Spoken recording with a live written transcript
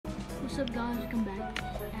What's up guys, welcome back,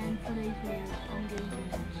 and for today's video I'm giving to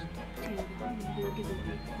you guys to do a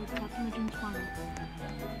giveaway for Captain Legends Funnel,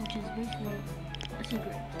 which is basically a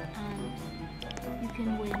secret, and you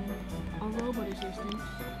can win a robot assistant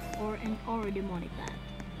or a demonic bat.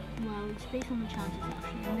 Well, it's based on the chances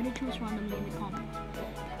actually. I'm going to choose randomly in the comments,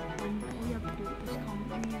 and all you have to do is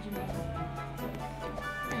comment your username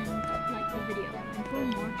and like the video, and for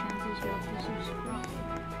more chances you have to subscribe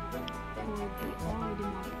for the or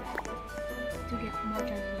demonic bat to get more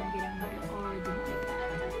chances of getting the or demonic bat.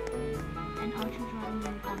 And I'll choose randomly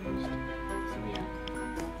in the comments. So yeah,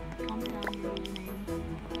 comment down your username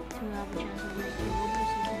to have a chance of winning.